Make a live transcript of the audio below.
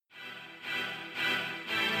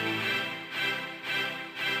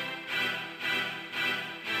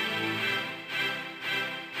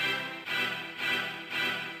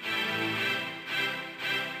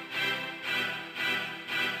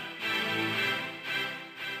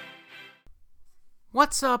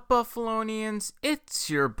What's up, Buffalonians? It's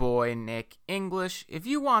your boy, Nick English. If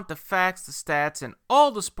you want the facts, the stats, and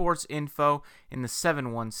all the sports info in the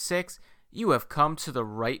 716, you have come to the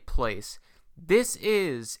right place. This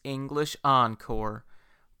is English Encore,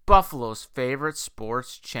 Buffalo's favorite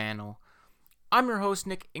sports channel. I'm your host,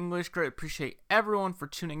 Nick English. Great appreciate everyone for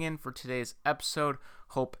tuning in for today's episode.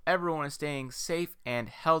 Hope everyone is staying safe and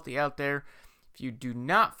healthy out there. If you do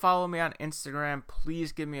not follow me on Instagram,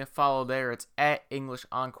 please give me a follow there. It's at English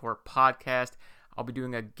Encore Podcast. I'll be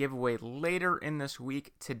doing a giveaway later in this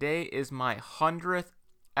week. Today is my 100th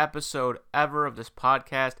episode ever of this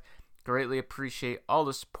podcast. Greatly appreciate all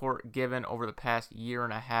the support given over the past year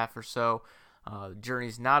and a half or so. The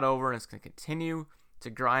journey's not over, and it's going to continue to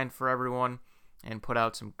grind for everyone and put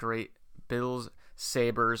out some great Bills,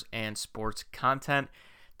 Sabres, and sports content.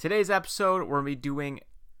 Today's episode, we're going to be doing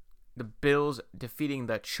the Bills defeating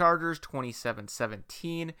the Chargers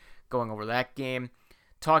 27-17, going over that game.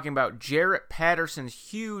 Talking about Jarrett Patterson's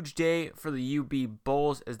huge day for the UB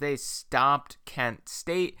Bulls as they stomped Kent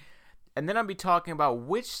State. And then I'll be talking about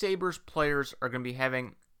which Sabres players are going to be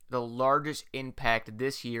having the largest impact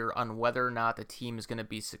this year on whether or not the team is going to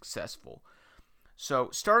be successful. So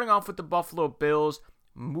starting off with the Buffalo Bills,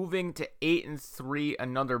 moving to 8-3,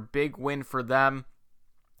 another big win for them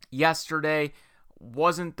yesterday.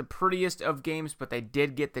 Wasn't the prettiest of games, but they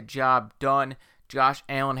did get the job done. Josh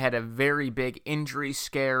Allen had a very big injury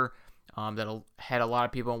scare that had a lot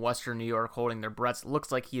of people in Western New York holding their breaths.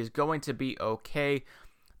 Looks like he is going to be okay.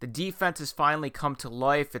 The defense has finally come to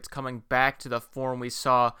life. It's coming back to the form we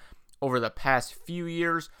saw over the past few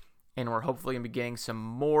years, and we're hopefully going to be getting some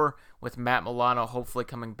more with Matt Milano hopefully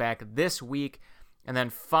coming back this week. And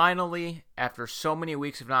then finally, after so many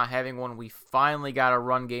weeks of not having one, we finally got a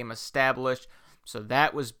run game established. So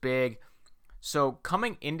that was big. So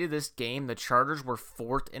coming into this game, the Chargers were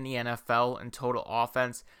 4th in the NFL in total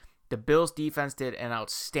offense. The Bills defense did an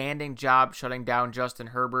outstanding job shutting down Justin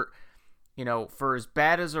Herbert. You know, for as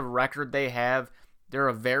bad as a record they have, they're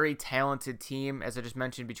a very talented team, as I just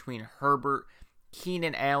mentioned, between Herbert,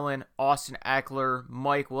 Keenan Allen, Austin Eckler,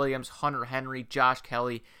 Mike Williams, Hunter Henry, Josh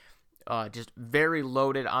Kelly. Just very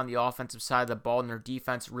loaded on the offensive side of the ball, and their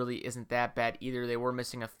defense really isn't that bad either. They were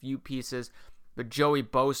missing a few pieces. But Joey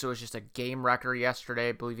Bosa was just a game wrecker yesterday.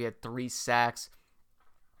 I believe he had 3 sacks.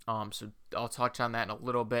 So I'll touch on that in a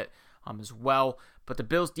little bit as well. But the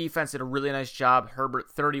Bills defense did a really nice job. Herbert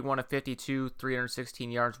 31 of 52,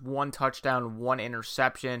 316 yards, 1 touchdown, 1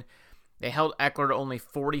 interception. They held Eckler to only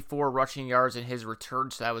 44 rushing yards in his return,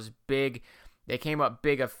 so that was big. They came up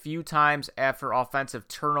big a few times after offensive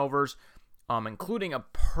turnovers, including a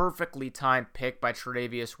perfectly timed pick by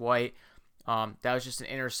Tre'Davious White. That was just an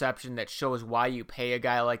interception that shows why you pay a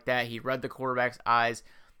guy like that. He read the quarterback's eyes,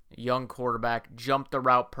 young quarterback, jumped the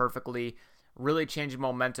route perfectly, really changed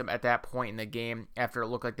momentum at that point in the game after it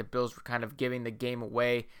looked like the Bills were kind of giving the game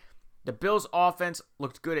away. The Bills' offense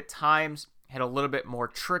looked good at times, had a little bit more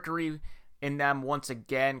trickery in them once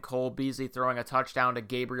again. Cole Beasley throwing a touchdown to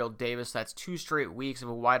Gabriel Davis. That's 2 straight weeks of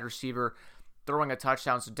a wide receiver throwing a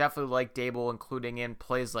touchdown, so definitely like Dable including in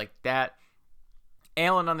plays like that.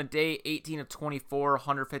 Allen on the day, 18 of 24,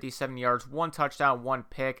 157 yards, 1 touchdown, 1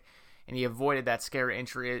 pick, and he avoided that scary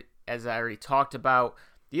injury as I already talked about.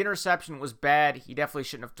 The interception was bad. He definitely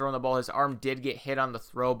shouldn't have thrown the ball. His arm did get hit on the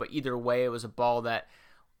throw, but either way, it was a ball that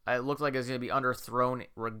it looked like it was going to be underthrown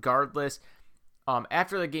regardless.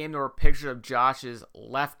 After the game, there were pictures of Josh's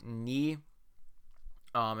left knee,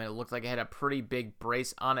 and it looked like it had a pretty big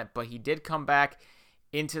brace on it, but he did come back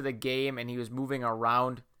into the game, and he was moving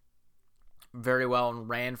around very well and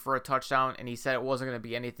ran for a touchdown, and he said it wasn't going to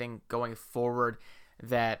be anything going forward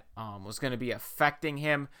that was going to be affecting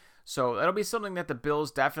him. So that'll be something that the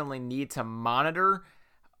Bills definitely need to monitor,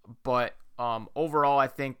 but overall I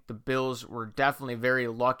think the Bills were definitely very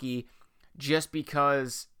lucky just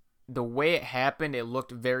because the way it happened, it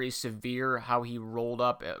looked very severe how he rolled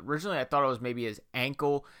up. Originally I thought it was maybe his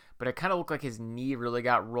ankle, but it kind of looked like his knee really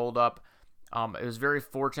got rolled up. It was very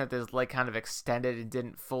fortunate that his leg kind of extended and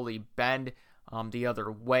didn't fully bend the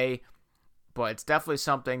other way. But it's definitely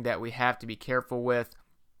something that we have to be careful with.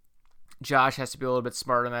 Josh has to be a little bit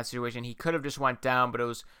smarter in that situation. He could have just went down, but it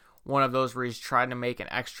was one of those where he's trying to make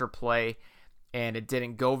an extra play, and it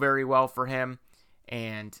didn't go very well for him.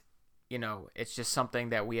 And, you know, it's just something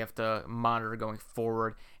that we have to monitor going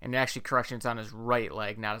forward. And actually, corrections on his right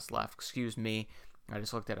leg, not his left. Excuse me. I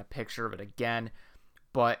just looked at a picture of it again.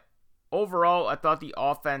 But overall, I thought the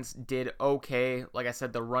offense did okay. Like I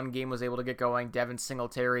said, the run game was able to get going. Devin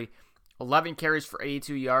Singletary, 11 carries for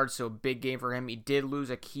 82 yards, so a big game for him. He did lose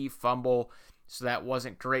a key fumble, so that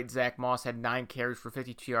wasn't great. Zach Moss had 9 carries for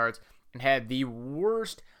 52 yards. and had the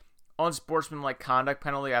worst unsportsmanlike conduct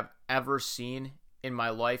penalty I've ever seen in my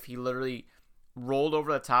life. He literally rolled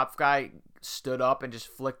over the top guy, stood up, and just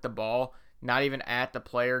flicked the ball, not even at the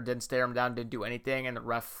player, didn't stare him down, didn't do anything, and the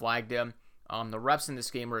ref flagged him. The refs in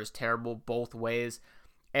this game were just terrible both ways.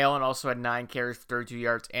 Allen also had 9 carries for 32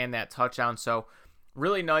 yards and that touchdown, so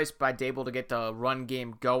really nice by Dable to get the run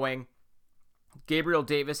game going. Gabriel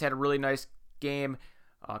Davis had a really nice game,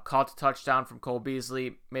 caught the touchdown from Cole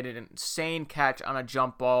Beasley, made an insane catch on a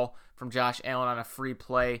jump ball from Josh Allen on a free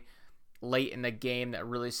play late in the game that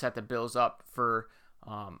really set the Bills up for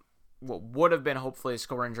what would have been hopefully a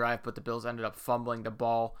scoring drive, but the Bills ended up fumbling the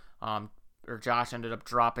ball, or Josh ended up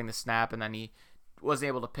dropping the snap, and then he wasn't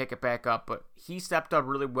able to pick it back up, but he stepped up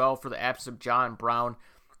really well for the absence of John Brown.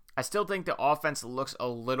 I still think the offense looks a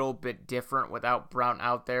little bit different without Brown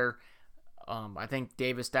out there. I think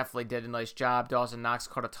Davis definitely did a nice job. Dawson Knox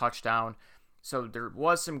caught a touchdown. So there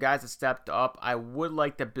was some guys that stepped up. I would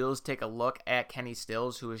like the Bills take a look at Kenny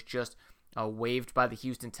Stills, who was just waived by the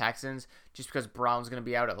Houston Texans, just because Brown's going to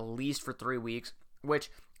be out at least for 3 weeks,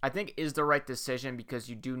 which I think is the right decision because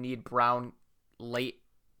you do need Brown late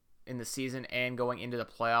in the season and going into the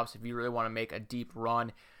playoffs if you really want to make a deep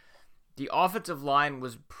run. The offensive line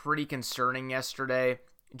was pretty concerning yesterday.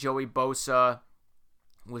 Joey Bosa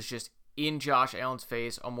was just in Josh Allen's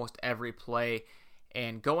face almost every play.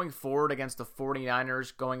 And going forward against the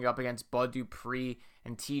 49ers, going up against Bud Dupree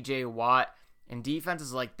and TJ Watt, and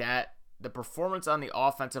defenses like that, the performance on the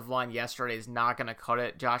offensive line yesterday is not going to cut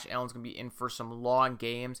it. Josh Allen's going to be in for some long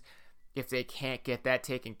games if they can't get that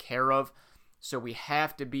taken care of. So we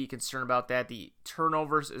have to be concerned about that. The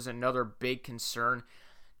turnovers is another big concern.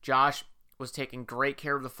 Josh was taking great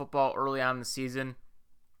care of the football early on in the season.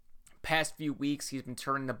 Past few weeks, he's been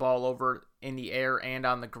turning the ball over in the air and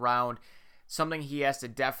on the ground. Something he has to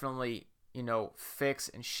definitely, fix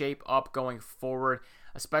and shape up going forward,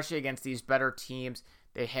 especially against these better teams.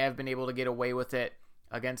 They have been able to get away with it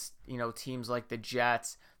against, teams like the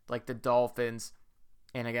Jets, like the Dolphins,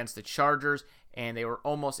 and against the Chargers, and they were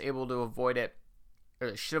almost able to avoid it, or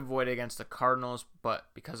they should avoid it against the Cardinals, but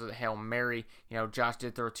because of the Hail Mary, Josh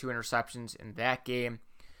did throw 2 interceptions in that game.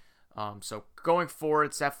 So going forward,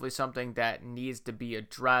 it's definitely something that needs to be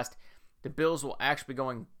addressed. The Bills will actually be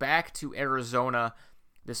going back to Arizona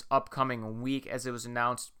this upcoming week, as it was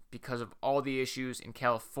announced because of all the issues in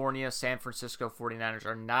California. San Francisco 49ers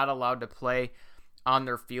are not allowed to play on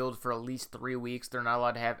their field for at least 3 weeks. They're not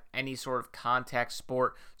allowed to have any sort of contact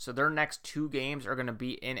sport. So their next 2 games are going to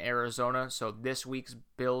be in Arizona. So this week's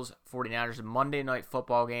Bills 49ers Monday Night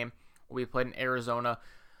Football game will be played in Arizona.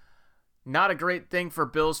 Not a great thing for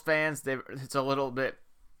Bills fans. It's a little bit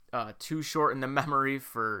too short in the memory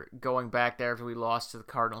for going back there after we lost to the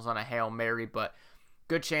Cardinals on a Hail Mary, but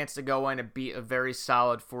good chance to go in and beat a very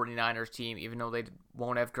solid 49ers team, even though they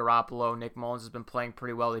won't have Garoppolo. Nick Mullins has been playing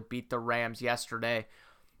pretty well. They beat the Rams yesterday.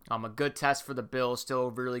 A good test for the Bills, still a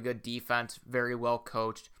really good defense, very well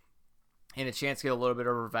coached, and a chance to get a little bit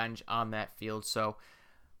of revenge on that field. So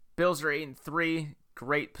Bills are 8-3.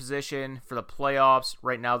 Great position for the playoffs.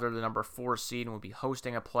 Right now, they're the number 4 seed and will be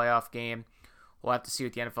hosting a playoff game. We'll have to see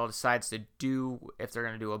what the NFL decides to do, if they're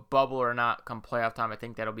going to do a bubble or not come playoff time. I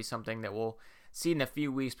think that'll be something that we'll see in a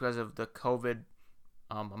few weeks because of the COVID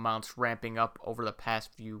amounts ramping up over the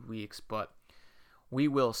past few weeks. But we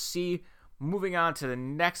will see. Moving on to the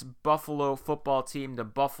next Buffalo football team, the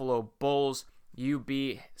Buffalo Bulls. UB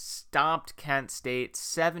stomped Kent State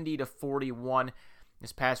 70-41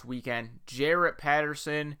 this past weekend. Jarrett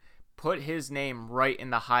Patterson put his name right in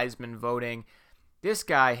the Heisman voting. This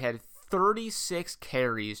guy had 36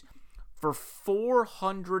 carries for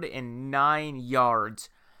 409 yards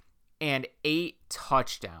and 8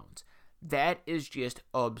 touchdowns. That is just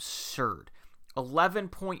absurd.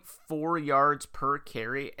 11.4 yards per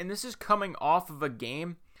carry, and this is coming off of a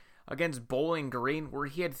game against Bowling Green where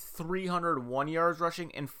he had 301 yards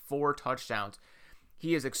rushing and 4 touchdowns.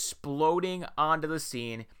 He is exploding onto the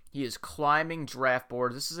scene. He is climbing draft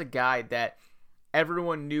boards. This is a guy that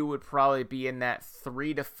everyone knew would probably be in that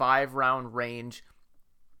 3 to 5 round range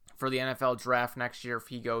for the NFL draft next year if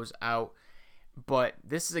he goes out. But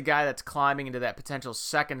this is a guy that's climbing into that potential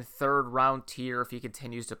 2nd, 3rd round tier if he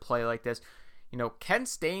continues to play like this. Kent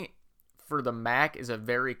State for the MAC is a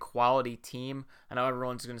very quality team. I know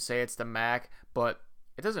everyone's going to say it's the MAC, but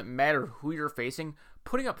it doesn't matter who you're facing.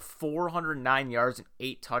 Putting up 409 yards and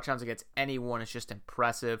 8 touchdowns against anyone is just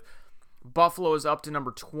impressive. Buffalo is up to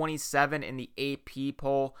number 27 in the AP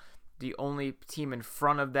poll. The only team in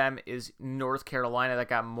front of them is North Carolina that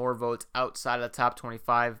got more votes outside of the top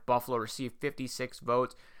 25. Buffalo received 56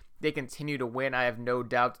 votes. They continue to win. I have no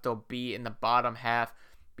doubt that they'll be in the bottom half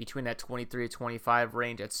between that 23 to 25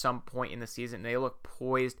 range at some point in the season. They look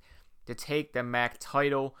poised to take the MAC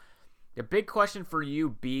title. The big question for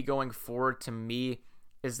UB going forward to me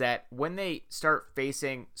is that when they start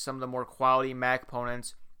facing some of the more quality MAC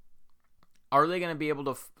opponents, are they going to be able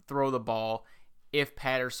to throw the ball if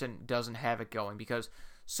Patterson doesn't have it going? Because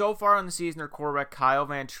so far in the season, their quarterback Kyle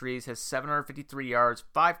Vantrease has 753 yards,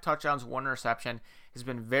 5 touchdowns, 1 interception, has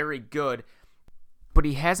been very good, but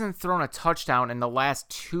he hasn't thrown a touchdown in the last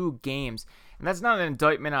 2 games. And that's not an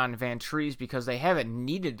indictment on Vantrease because they haven't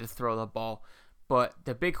needed to throw the ball. But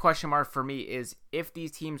the big question mark for me is if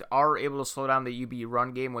these teams are able to slow down the UB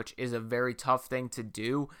run game, which is a very tough thing to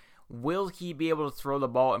do, will he be able to throw the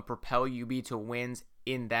ball and propel UB to wins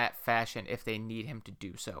in that fashion if they need him to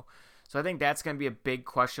do so? So I think that's going to be a big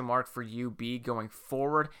question mark for UB going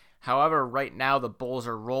forward. However, right now the Bulls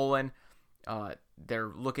are rolling.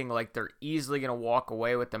 They're looking like they're easily going to walk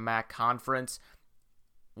away with the MAC conference.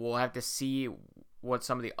 We'll have to see what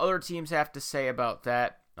some of the other teams have to say about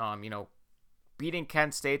that. Beating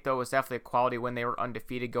Kent State, though, was definitely a quality win. They were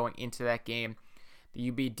undefeated going into that game. The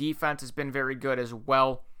UB defense has been very good as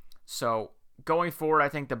well. So going forward, I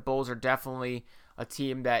think the Bulls are definitely a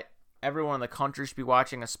team that everyone in the country should be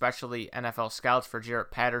watching, especially NFL scouts for Jarrett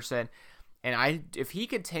Patterson. And if he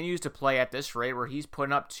continues to play at this rate where he's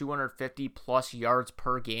putting up 250 plus yards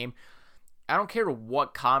per game, I don't care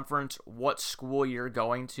what conference, what school you're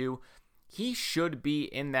going to, he should be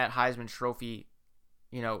in that Heisman Trophy,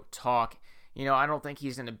 talk. I don't think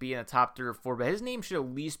he's going to be in the top 3 or 4, but his name should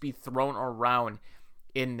at least be thrown around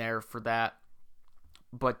in there for that.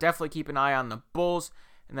 But definitely keep an eye on the Bulls.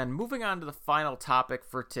 And then moving on to the final topic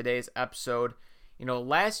for today's episode.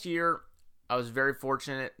 Last year, I was very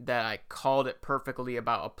fortunate that I called it perfectly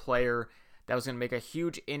about a player that was going to make a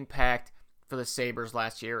huge impact for the Sabres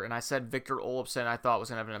last year. And I said Victor Olofsson I thought was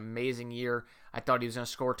going to have an amazing year. I thought he was going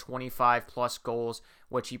to score 25 plus goals,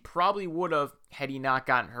 which he probably would have had he not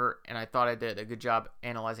gotten hurt. And I thought I did a good job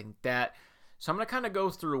analyzing that. So I'm going to kind of go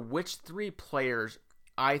through which 3 players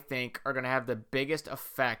I think are going to have the biggest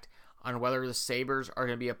effect on whether the Sabres are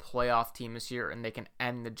going to be a playoff team this year and they can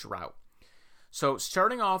end the drought. So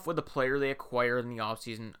starting off with the player they acquired in the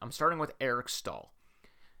offseason, I'm starting with Eric Staal.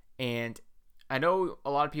 And I know a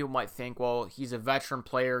lot of people might think, well, he's a veteran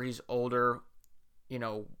player, he's older,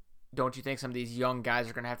 don't you think some of these young guys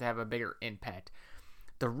are going to have a bigger impact?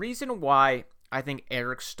 The reason why I think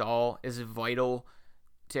Eric Staal is vital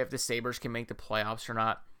to if the Sabres can make the playoffs or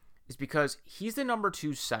not is because he's the number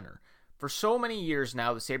 2 center. For so many years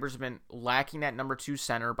now, the Sabres have been lacking that number 2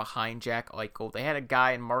 center behind Jack Eichel. They had a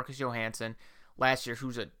guy in Marcus Johansson last year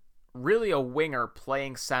who's really a winger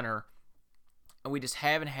playing center, and we just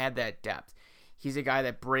haven't had that depth. He's a guy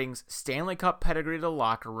that brings Stanley Cup pedigree to the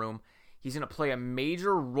locker room. He's going to play a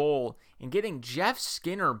major role in getting Jeff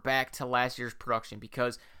Skinner back to last year's production,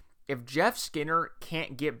 because if Jeff Skinner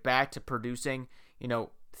can't get back to producing,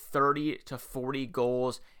 30 to 40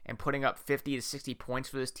 goals and putting up 50 to 60 points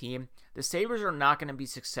for this team, the Sabres are not going to be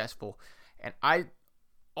successful. And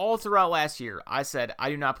all throughout last year, I said I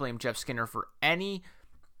do not blame Jeff Skinner for any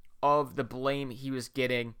of the blame he was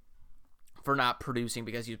getting for not producing,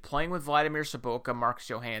 because he was playing with Vladimir Sobotka, Marcus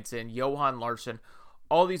Johansson, Johan Larsson,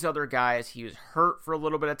 all these other guys. He was hurt for a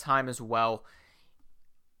little bit of time as well.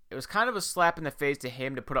 It was kind of a slap in the face to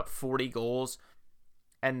him to put up 40 goals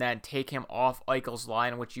and then take him off Eichel's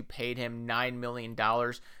line, in which you paid him $9 million,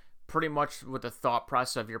 pretty much with the thought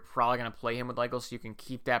process of you're probably going to play him with Eichel so you can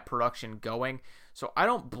keep that production going. So I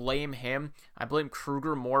don't blame him. I blame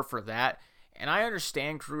Kruger more for that. And I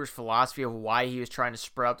understand Kruger's philosophy of why he was trying to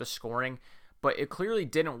spread out the scoring, but it clearly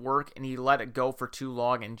didn't work, and he let it go for too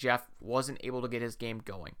long, and Jeff wasn't able to get his game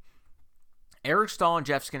going. Eric Staal and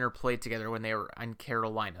Jeff Skinner played together when they were in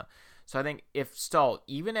Carolina. So I think if Staal,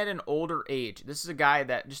 even at an older age, this is a guy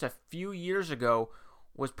that just a few years ago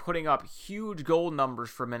was putting up huge goal numbers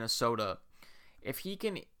for Minnesota. If he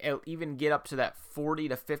can even get up to that 40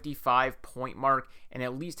 to 55 point mark and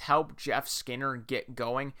at least help Jeff Skinner get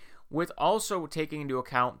going, with also taking into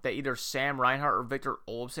account that either Sam Reinhart or Victor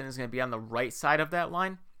Olofsson is going to be on the right side of that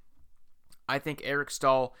line, I think Eric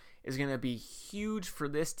Staal is going to be huge for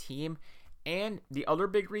this team. And the other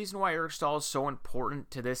big reason why Eric Staal is so important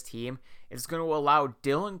to this team is going to allow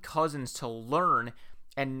Dylan Cousins to learn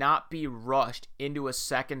and not be rushed into a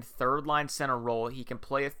second, third line center role. He can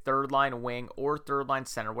play a third line wing or third line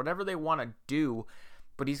center, whatever they want to do,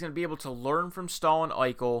 but he's going to be able to learn from Staal and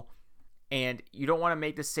Eichel, and you don't want to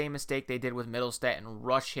make the same mistake they did with Middlestat and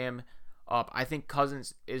rush him up. I think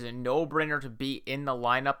Cousins is a no-brainer to be in the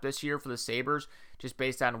lineup this year for the Sabres, just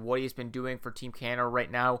based on what he's been doing for Team Canada right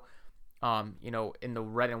now. in the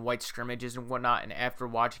red and white scrimmages and whatnot. And after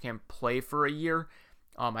watching him play for a year,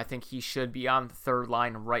 I think he should be on the third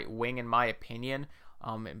line right wing, in my opinion.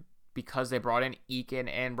 Because they brought in Eakin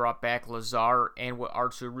and brought back Lazar and what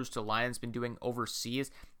Arttu Ruotsalainen's been doing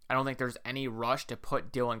overseas, I don't think there's any rush to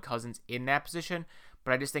put Dylan Cozens in that position.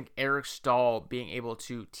 But I just think Eric Staal being able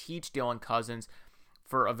to teach Dylan Cozens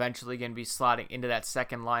for eventually going to be slotting into that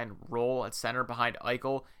second line role at center behind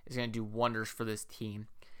Eichel is going to do wonders for this team.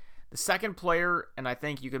 The second player, and I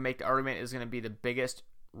think you can make the argument is going to be the biggest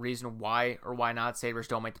reason why or why not Sabres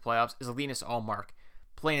don't make the playoffs, is Linus Ullmark.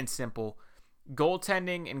 Plain and simple.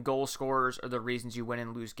 Goaltending and goal scorers are the reasons you win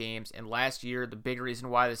and lose games. And last year, the big reason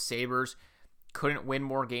why the Sabres couldn't win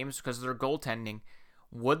more games because of their goaltending.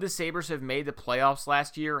 Would the Sabres have made the playoffs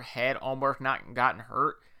last year had Ullmark not gotten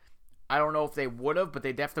hurt? I don't know if they would have, but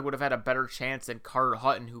they definitely would have had a better chance than Carter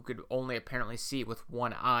Hutton, who could only apparently see with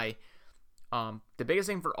one eye. The biggest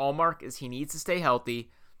thing for Ullmark is he needs to stay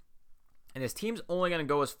healthy, and his team's only going to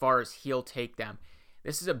go as far as he'll take them.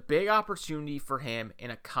 This is a big opportunity for him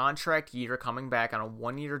in a contract year, coming back on a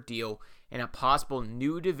one-year deal in a possible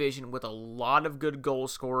new division with a lot of good goal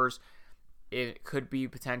scorers. It could be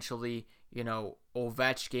potentially,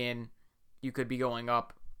 Ovechkin. You could be going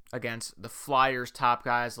up against the Flyers' top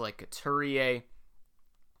guys like Couturier,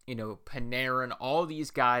 Panarin, all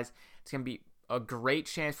these guys. It's going to be a great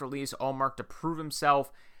chance for Linus Ullmark to prove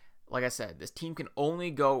himself. Like I said, this team can only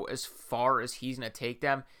go as far as he's going to take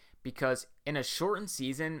them, because in a shortened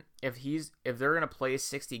season, if they're going to play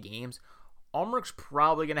 60 games, Ullmark's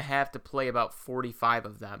probably going to have to play about 45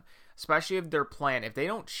 of them, especially if their plan, if they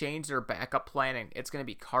don't change their backup plan and it's going to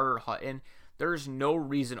be Carter Hutton, there's no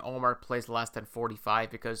reason Ullmark plays less than 45,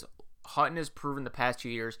 because Hutton has proven the past 2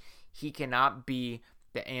 years he cannot be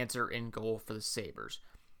the answer in goal for the Sabres.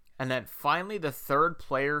 And then finally, the third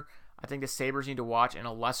player I think the Sabres need to watch in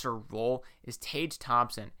a lesser role is Tage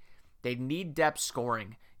Thompson. They need depth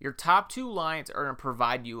scoring. Your top two lines are going to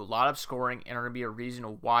provide you a lot of scoring and are going to be a reason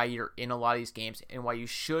why you're in a lot of these games and why you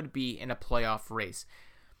should be in a playoff race.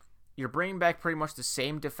 You're bringing back pretty much the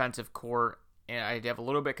same defensive core, and I have a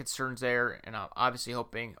little bit of concerns there, and I'm obviously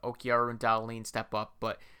hoping Okiaru and Dahlin step up,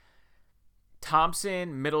 but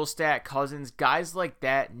Thompson, Middlestat, Cozens, guys like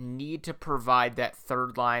that need to provide that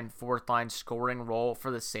third line, fourth line scoring role for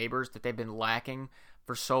the Sabres that they've been lacking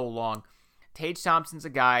for so long. Tage Thompson's a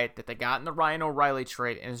guy that they got in the Ryan O'Reilly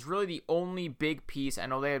trade and is really the only big piece. I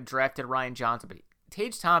know they have drafted Ryan Johnson, but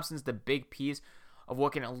Tage Thompson's the big piece of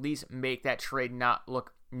what can at least make that trade not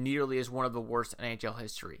look nearly as one of the worst in NHL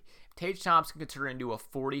history. If Tage Thompson can turn into a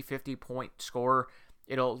 40, 50-point scorer,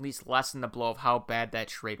 it'll at least lessen the blow of how bad that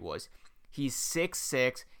trade was. He's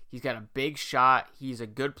 6'6", he's got a big shot, he's a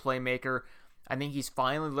good playmaker. I think he's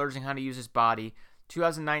finally learning how to use his body.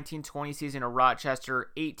 2019-20 season at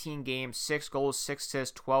Rochester, 18 games, 6 goals, 6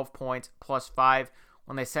 assists, 12 points, +5.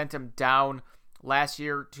 When they sent him down last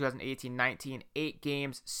year, 2018-19, 8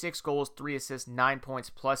 games, 6 goals, 3 assists, 9 points,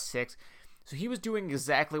 +6. So he was doing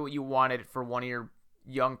exactly what you wanted for one of your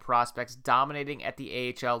young prospects, dominating at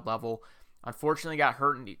the AHL level. Unfortunately, got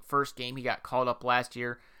hurt in the first game. He got called up last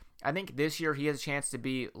year. I think this year he has a chance to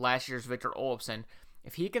be last year's Victor Olofsson.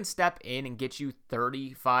 If he can step in and get you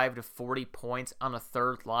 35 to 40 points on a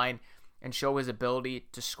third line and show his ability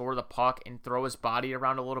to score the puck and throw his body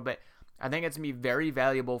around a little bit, I think it's going to be very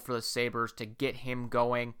valuable for the Sabres to get him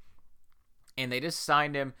going. And they just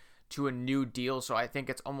signed him to a new deal, so I think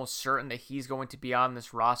it's almost certain that he's going to be on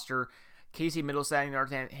this roster. Casey Middlestat, on the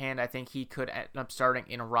other hand, I think he could end up starting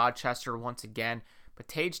in Rochester once again. But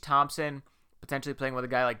Tage Thompson, potentially playing with a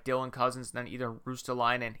guy like Dylan Cozens, then either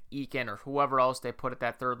Ruotsalainen, Eakin, or whoever else they put at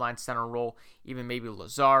that third line center role, even maybe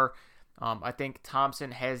Lazar. I think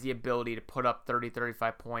Thompson has the ability to put up 30,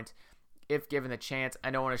 35 points if given the chance.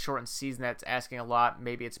 I know in a shortened season that's asking a lot.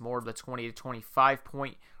 Maybe it's more of the 20 to 25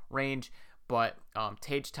 point range, but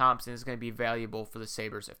Tage Thompson is going to be valuable for the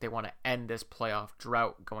Sabres if they want to end this playoff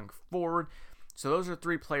drought going forward. So those are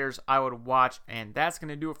 3 players I would watch, and that's going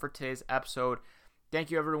to do it for today's episode. Thank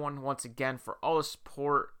you, everyone, once again, for all the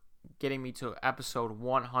support getting me to episode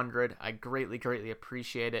 100. I greatly, greatly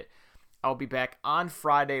appreciate it. I'll be back on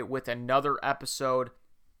Friday with another episode,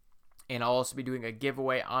 and I'll also be doing a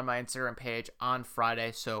giveaway on my Instagram page on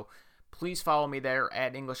Friday. So please follow me there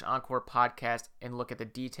at English Encore Podcast and look at the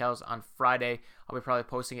details on Friday. I'll be probably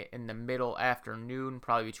posting it in the middle afternoon,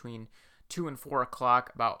 probably between 2 and 4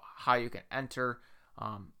 o'clock, about how you can enter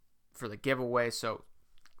for the giveaway. So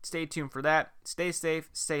stay tuned for that. Stay safe,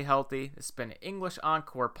 stay healthy. This has been an English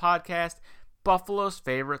Encore Podcast, Buffalo's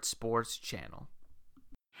favorite sports channel.